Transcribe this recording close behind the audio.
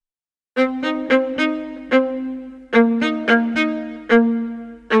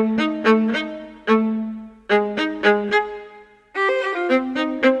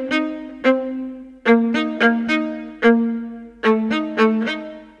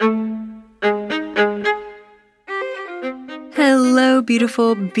Hello,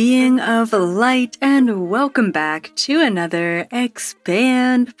 beautiful being of light, and welcome back to another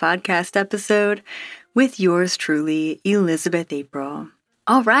Expand podcast episode with yours truly, Elizabeth April.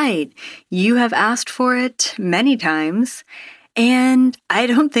 All right, you have asked for it many times, and I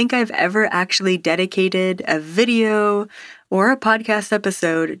don't think I've ever actually dedicated a video or a podcast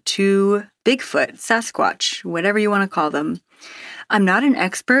episode to Bigfoot, Sasquatch, whatever you want to call them. I'm not an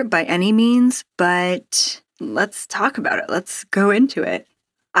expert by any means, but let's talk about it. Let's go into it.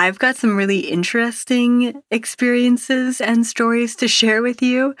 I've got some really interesting experiences and stories to share with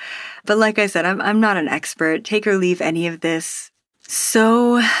you. But like I said, I'm not an expert. Take or leave any of this.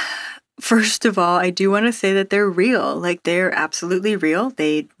 So first of all, I do want to say that they're real. Like, they're absolutely real.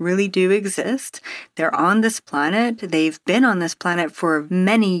 They really do exist. They're on this planet. They've been on this planet for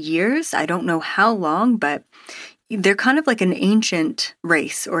many years. I don't know how long, but they're kind of like an ancient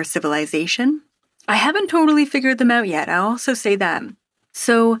race or civilization. I haven't totally figured them out yet. I'll also say that.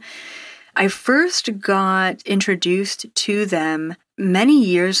 So I first got introduced to them many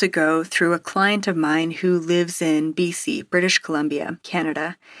years ago through a client of mine who lives in BC, British Columbia,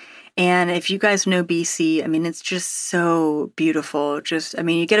 Canada. And if you guys know BC, I mean, it's just so beautiful.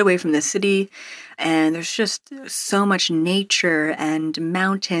 You get away from the city and there's just so much nature and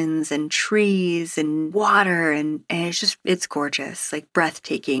mountains and trees and water and it's gorgeous, like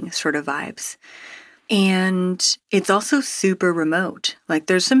breathtaking sort of vibes. And it's also super remote. Like,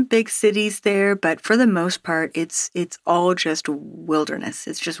 there's some big cities there, but for the most part, it's all just wilderness.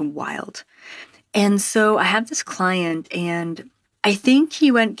 It's just wild. And so I have this client, and I think he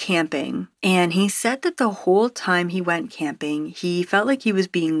went camping, and he said that the whole time he went camping, he felt like he was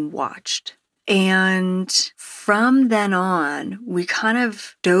being watched. And from then on, we kind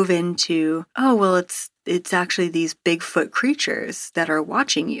of dove into, it's actually these Bigfoot creatures that are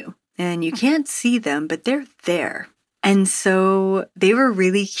watching you. And you can't see them, but they're there. And so they were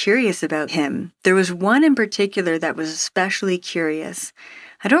really curious about him. There was one in particular that was especially curious.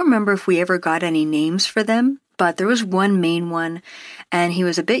 I don't remember if we ever got any names for them, but there was one main one, and he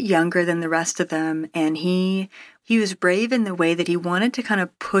was a bit younger than the rest of them, and he was brave in the way that he wanted to kind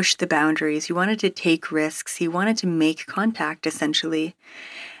of push the boundaries. He wanted to take risks. He wanted to make contact, essentially.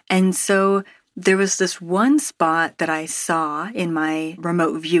 And so there was this one spot that I saw in my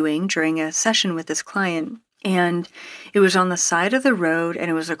remote viewing during a session with this client, and it was on the side of the road, and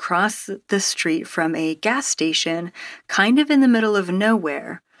it was across the street from a gas station, kind of in the middle of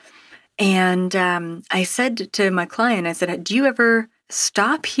nowhere. And I said to my client, I said, do you ever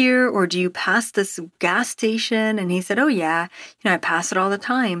stop here, or do you pass this gas station? And he said, oh yeah, I pass it all the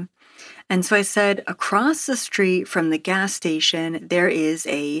time. And so I said, across the street from the gas station, there is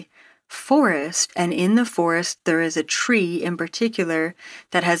a forest, and in the forest there is a tree in particular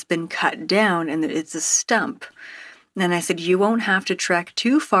that has been cut down, and it's a stump. And I said, you won't have to trek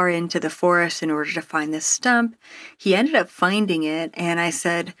too far into the forest in order to find this stump. He ended up finding it, and I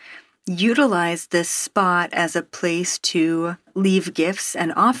said, utilize this spot as a place to leave gifts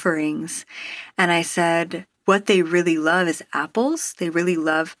and offerings. And I said, what they really love is apples. They really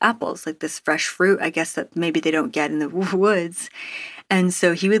love apples, like this fresh fruit, I guess, that maybe they don't get in the woods. And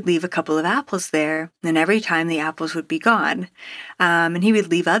so he would leave a couple of apples there, and every time the apples would be gone. And he would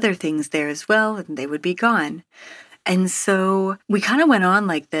leave other things there as well, and they would be gone. And so we kind of went on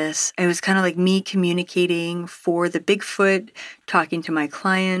like this. It was kind of like me communicating for the Bigfoot, talking to my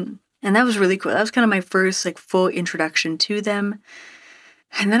client. And that was really cool. That was kind of my first full introduction to them.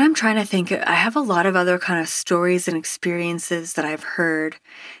 And then I'm trying to think, I have a lot of other kind of stories and experiences that I've heard.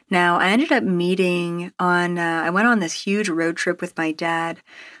 Now, I ended up meeting I went on this huge road trip with my dad,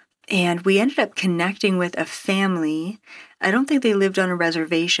 and we ended up connecting with a family. I don't think they lived on a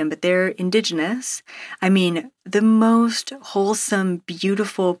reservation, but they're indigenous. I mean, the most wholesome,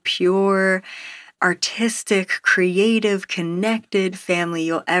 beautiful, pure, artistic, creative, connected family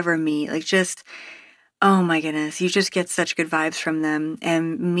you'll ever meet. Oh my goodness, you just get such good vibes from them.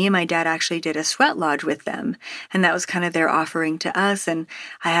 And me and my dad actually did a sweat lodge with them. And that was kind of their offering to us. And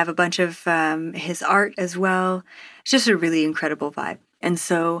I have a bunch of his art as well. It's just a really incredible vibe. And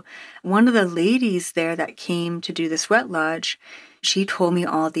so one of the ladies there that came to do the sweat lodge, she told me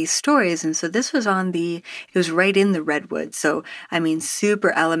all these stories. And so this was it was right in the redwoods. So, I mean,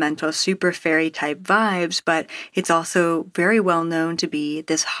 super elemental, super fairy type vibes, but it's also very well known to be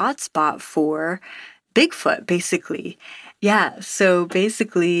this hotspot for Bigfoot, basically. Yeah, so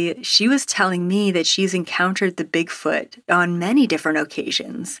basically, she was telling me that she's encountered the Bigfoot on many different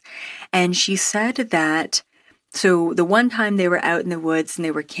occasions. And she said that, so the one time they were out in the woods and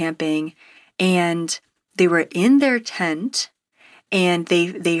they were camping, and they were in their tent, and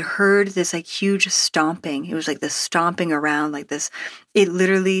they heard this like huge stomping. It was like this stomping around like this. It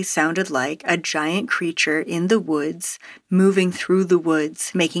literally sounded like a giant creature in the woods, moving through the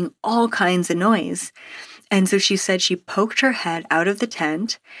woods, making all kinds of noise. And so she said she poked her head out of the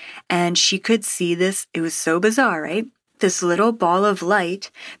tent and she could see this. It was so bizarre, right? This little ball of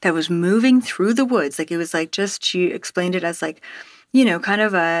light that was moving through the woods. Like it was like just, she explained it as like, kind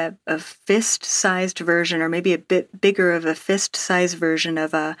of a fist-sized version, or maybe a bit bigger of a fist-sized version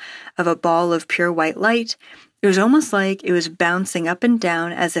of a ball of pure white light. It was almost like it was bouncing up and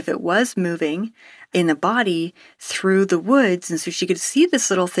down as if it was moving in the body through the woods. And so she could see this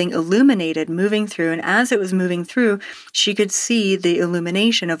little thing illuminated moving through. And as it was moving through, she could see the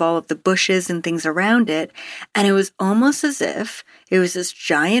illumination of all of the bushes and things around it. And it was almost as if it was this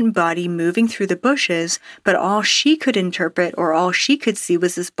giant body moving through the bushes, but all she could interpret or all she could see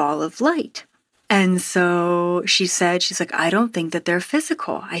was this ball of light. And so she said, she's like, I don't think that they're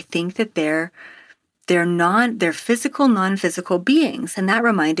physical. I think that they're physical, non-physical beings. And that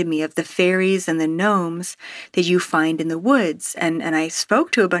reminded me of the fairies and the gnomes that you find in the woods. And I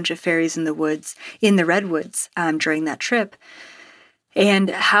spoke to a bunch of fairies in the woods, in the redwoods, during that trip. And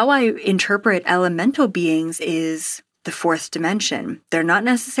how I interpret elemental beings is the fourth dimension. They're not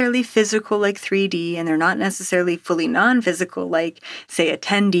necessarily physical like 3D, and they're not necessarily fully non-physical like, say, a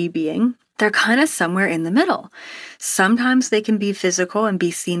 10D being. They're kind of somewhere in the middle. Sometimes they can be physical and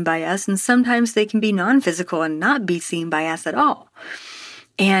be seen by us, and sometimes they can be non-physical and not be seen by us at all.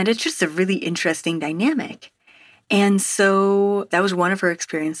 And it's just a really interesting dynamic. And so that was one of her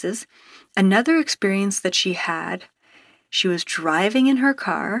experiences. Another experience that she had, she was driving in her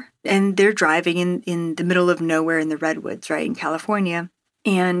car, and they're driving in the middle of nowhere in the redwoods, right, in California.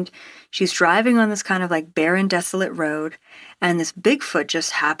 And she's driving on this kind of like barren, desolate road, and this Bigfoot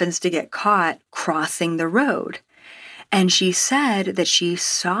just happens to get caught crossing the road. And she said that she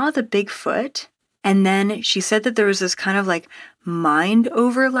saw the Bigfoot, and then she said that there was this kind of like mind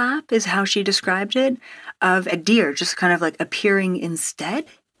overlap, is how she described it, of a deer just kind of like appearing instead.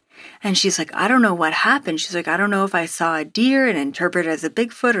 And she's like, I don't know what happened. She's like, I don't know if I saw a deer and interpreted it as a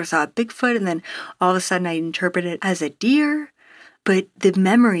Bigfoot, or saw a Bigfoot and then all of a sudden I interpreted it as a deer. But the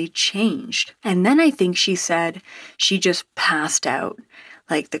memory changed. And then I think she said she just passed out.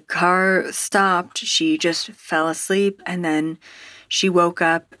 Like the car stopped, she just fell asleep, and then she woke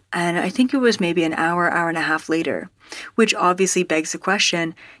up, and I think it was maybe an hour and a half later, which obviously begs the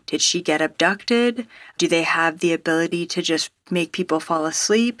question, did she get abducted? Do they have the ability to just make people fall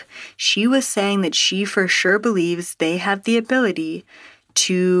asleep? She was saying that she for sure believes they have the ability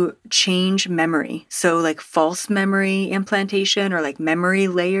to change memory. So like false memory implantation, or like memory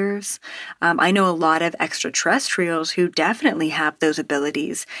layers. I know a lot of extraterrestrials who definitely have those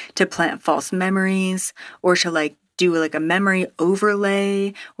abilities to plant false memories, or to like do like a memory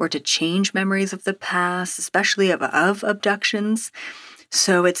overlay, or to change memories of the past, especially of abductions.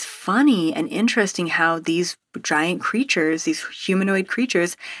 So it's funny and interesting how these giant creatures, these humanoid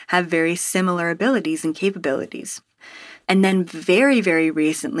creatures, have very similar abilities and capabilities. And then very, very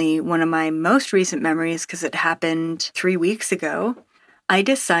recently, one of my most recent memories, because it happened 3 weeks ago, I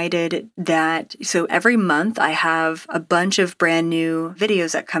decided that, so every month I have a bunch of brand new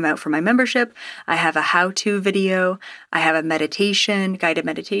videos that come out for my membership. I have a how-to video. I have a meditation, guided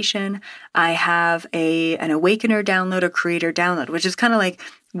meditation. I have an awakener download, a creator download, which is kind of like,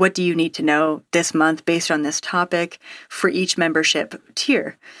 what do you need to know this month based on this topic for each membership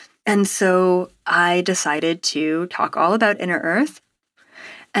tier? And so I decided to talk all about Inner Earth.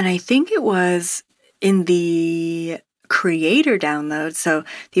 And I think it was in the creator download. So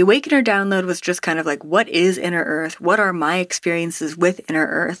the Awakener download was just kind of like, what is Inner Earth? What are my experiences with Inner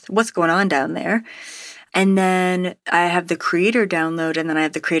Earth? What's going on down there? And then I have the creator download, and then I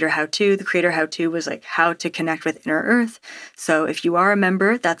have the creator how-to. The creator how-to was like how to connect with Inner Earth. So if you are a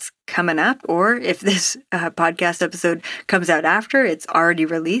member, that's coming up. Or if this podcast episode comes out after, it's already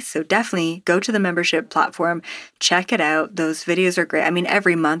released. So definitely go to the membership platform, check it out. Those videos are great. I mean,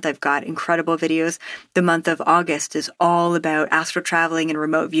 every month I've got incredible videos. The month of August is all about astral traveling and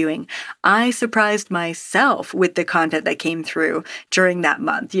remote viewing. I surprised myself with the content that came through during that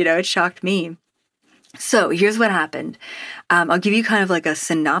month. It shocked me. So here's what happened. I'll give you kind of like a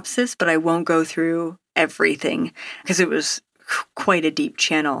synopsis, but I won't go through everything because it was quite a deep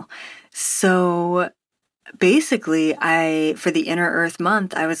channel. So basically, for the Inner Earth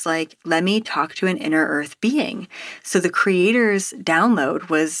month, I was like, let me talk to an Inner Earth being. So the creator's download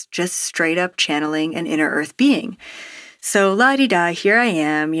was just straight up channeling an Inner Earth being. So la-di-da, here I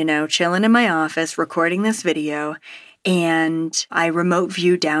am, chilling in my office, recording this video, and I remote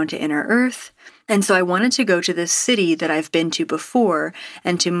view down to Inner Earth. And so I wanted to go to this city that I've been to before.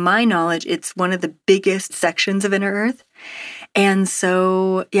 And to my knowledge, it's one of the biggest sections of Inner Earth. And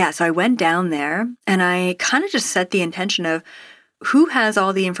so, so I went down there and I kind of just set the intention of who has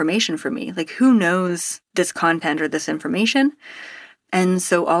all the information for me? Like, who knows this content or this information? And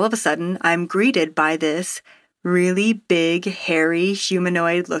so all of a sudden, I'm greeted by this really big, hairy,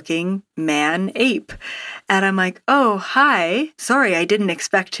 humanoid-looking man ape. And I'm like, oh, hi. Sorry, I didn't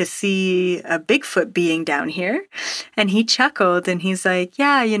expect to see a Bigfoot being down here. And he chuckled and he's like,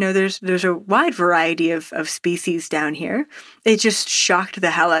 yeah, there's a wide variety of species down here. It just shocked the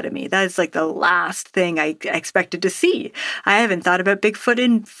hell out of me. That is like the last thing I expected to see. I haven't thought about Bigfoot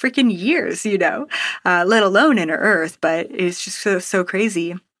in freaking years, let alone Inner Earth, but it's just so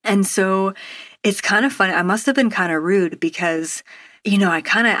crazy. And so it's kind of funny. I must have been kind of rude because, I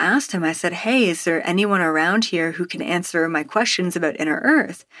kind of asked him, I said, hey, is there anyone around here who can answer my questions about Inner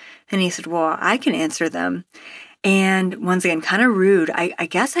Earth? And he said, well, I can answer them. And once again, kind of rude. I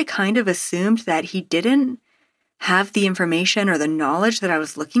guess I kind of assumed that he didn't have the information or the knowledge that I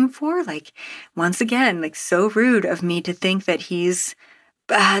was looking for. Like, once again, like so rude of me to think that he's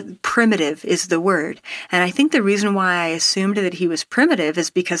primitive is the word. And I think the reason why I assumed that he was primitive is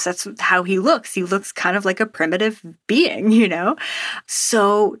because that's how he looks. He looks kind of like a primitive being,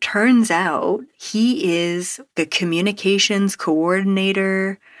 So turns out he is the communications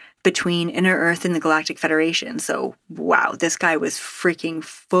coordinator between Inner Earth and the Galactic Federation. So, wow, this guy was freaking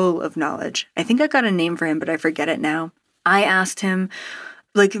full of knowledge. I think I got a name for him, but I forget it now. I asked him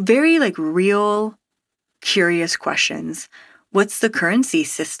very real, curious questions. What's the currency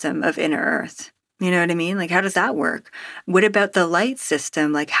system of Inner Earth? You know what I mean? Like, how does that work? What about the light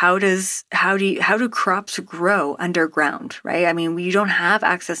system? Like, how do crops grow underground, right? I mean, you don't have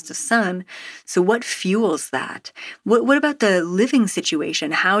access to sun. So what fuels that? What about the living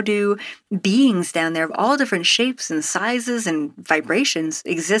situation? How do beings down there of all different shapes and sizes and vibrations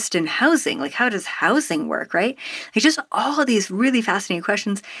exist in housing? Like, how does housing work, right? Like, just all of these really fascinating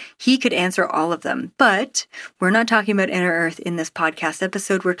questions. He could answer all of them. But we're not talking about Inner Earth in this podcast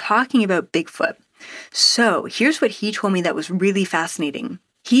episode. We're talking about Bigfoot. So here's what he told me that was really fascinating.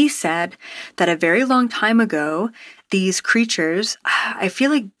 He said that a very long time ago, these creatures, I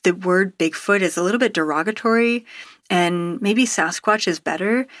feel like the word Bigfoot is a little bit derogatory and maybe Sasquatch is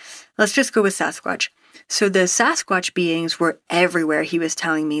better. Let's just go with Sasquatch. So the Sasquatch beings were everywhere, he was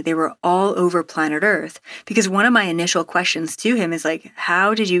telling me. They were all over planet Earth. Because one of my initial questions to him is like,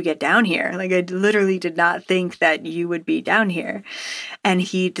 how did you get down here? Like, I literally did not think that you would be down here. And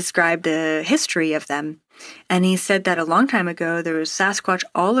he described the history of them. And he said that a long time ago, there was Sasquatch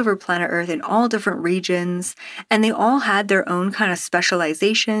all over planet Earth in all different regions. And they all had their own kind of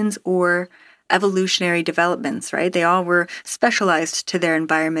specializations or evolutionary developments, right? They all were specialized to their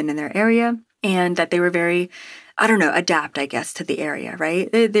environment in their area. And that they were very, adapt, I guess, to the area, right?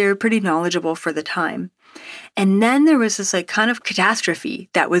 They're pretty knowledgeable for the time. And then there was this kind of catastrophe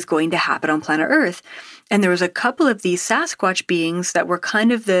that was going to happen on planet Earth. And there was a couple of these Sasquatch beings that were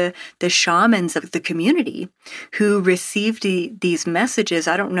kind of the shamans of the community who received these messages,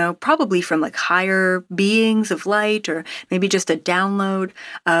 I don't know, probably from higher beings of light or maybe just a download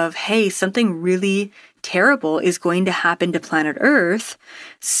of, hey, something really terrible is going to happen to planet Earth,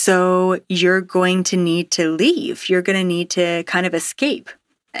 so you're going to need to leave. You're going to need to kind of escape.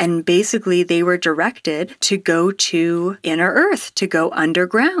 And basically, they were directed to go to Inner Earth, to go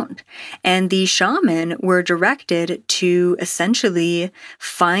underground. And the shaman were directed to essentially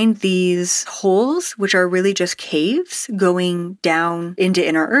find these holes, which are really just caves going down into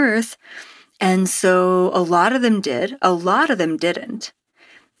Inner Earth. And so a lot of them did, a lot of them didn't.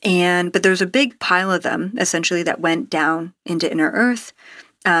 But there's a big pile of them, essentially, that went down into Inner Earth.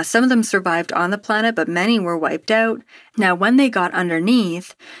 Some of them survived on the planet, but many were wiped out. Now, when they got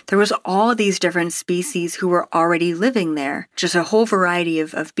underneath, there was all these different species who were already living there, just a whole variety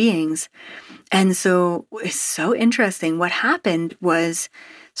of beings. And so it's so interesting. What happened was,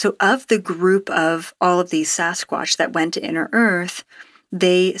 so of the group of all of these Sasquatch that went to Inner Earth,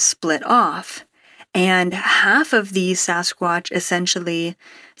 they split off. And half of these Sasquatch essentially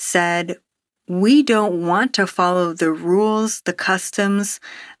said, we don't want to follow the rules, the customs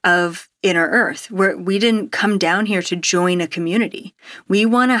of Inner Earth. We didn't come down here to join a community. We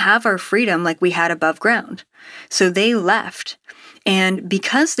want to have our freedom like we had above ground. So they left. And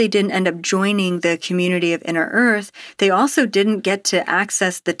because they didn't end up joining the community of Inner Earth, they also didn't get to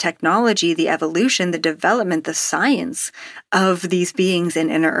access the technology, the evolution, the development, the science of these beings in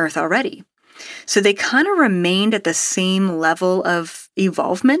Inner Earth already. So they kind of remained at the same level of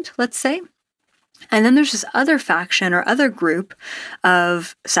evolvement, let's say. And then there's this other faction or other group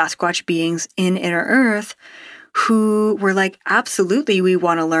of Sasquatch beings in Inner Earth who were like, absolutely, we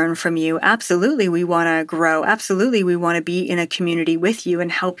want to learn from you. Absolutely, we want to grow. Absolutely, we want to be in a community with you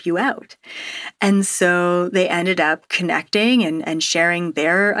and help you out. And so they ended up connecting and sharing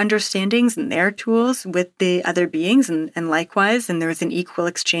their understandings and their tools with the other beings and likewise. And there was an equal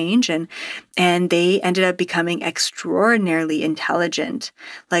exchange and they ended up becoming extraordinarily intelligent,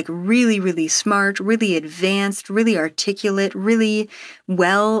 like really, really smart, really advanced, really articulate, really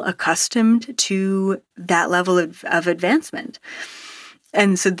well accustomed to that level of advancement.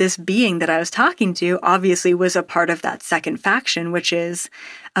 And so this being that I was talking to obviously was a part of that second faction, which is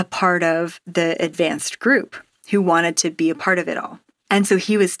a part of the advanced group who wanted to be a part of it all. And so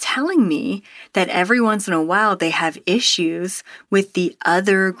he was telling me that every once in a while they have issues with the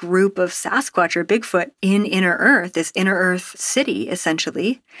other group of Sasquatch or Bigfoot in Inner Earth, this Inner Earth city,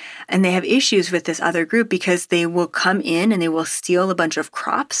 essentially. And they have issues with this other group because they will come in and they will steal a bunch of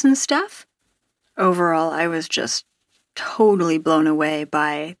crops and stuff. Overall, I was just totally blown away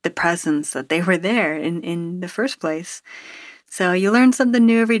by the presence that they were there in the first place. So you learn something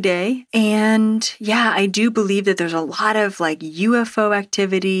new every day. And yeah, I do believe that there's a lot of like UFO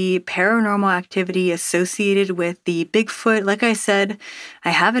activity, paranormal activity associated with the Bigfoot. Like I said,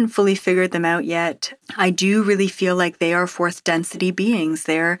 I haven't fully figured them out yet. I do really feel like they are fourth density beings.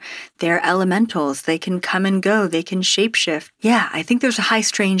 They're elementals. They can come and go. They can shapeshift. Yeah, I think there's a high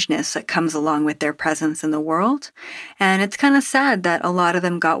strangeness that comes along with their presence in the world. And it's kind of sad that a lot of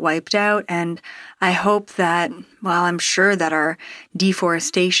them got wiped out. And I hope that, well, I'm sure that our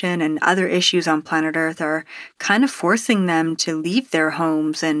deforestation and other issues on planet Earth are kind of forcing them to leave their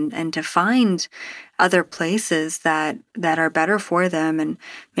homes and to find other places that are better for them. And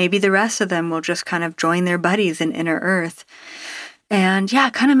maybe the rest of them will just kind of join their buddies in Inner Earth. And yeah,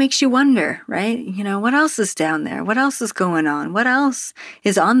 it kind of makes you wonder, right? You know, what else is down there? What else is going on? What else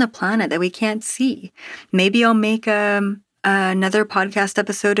is on the planet that we can't see? Maybe I'll make another podcast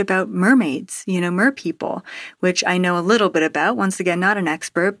episode about mermaids, mer people, which I know a little bit about. Once again, not an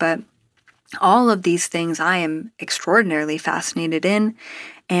expert, but all of these things I am extraordinarily fascinated in,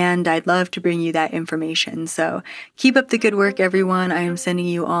 and I'd love to bring you that information. So keep up the good work, everyone. I am sending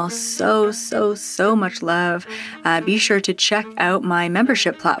you all so much love. Be sure to check out my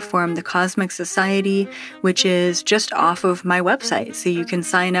membership platform, the Cosmic Society, which is just off of my website. So you can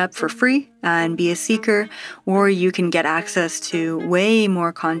sign up for free and be a seeker, or you can get access to way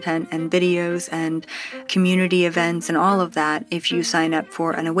more content and videos and community events and all of that if you sign up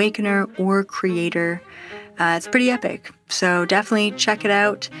for an Awakener or Creator. It's pretty epic. So definitely check it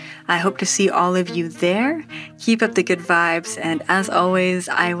out. I hope to see all of you there. Keep up the good vibes. And as always,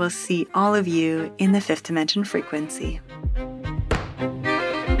 I will see all of you in the fifth dimension frequency.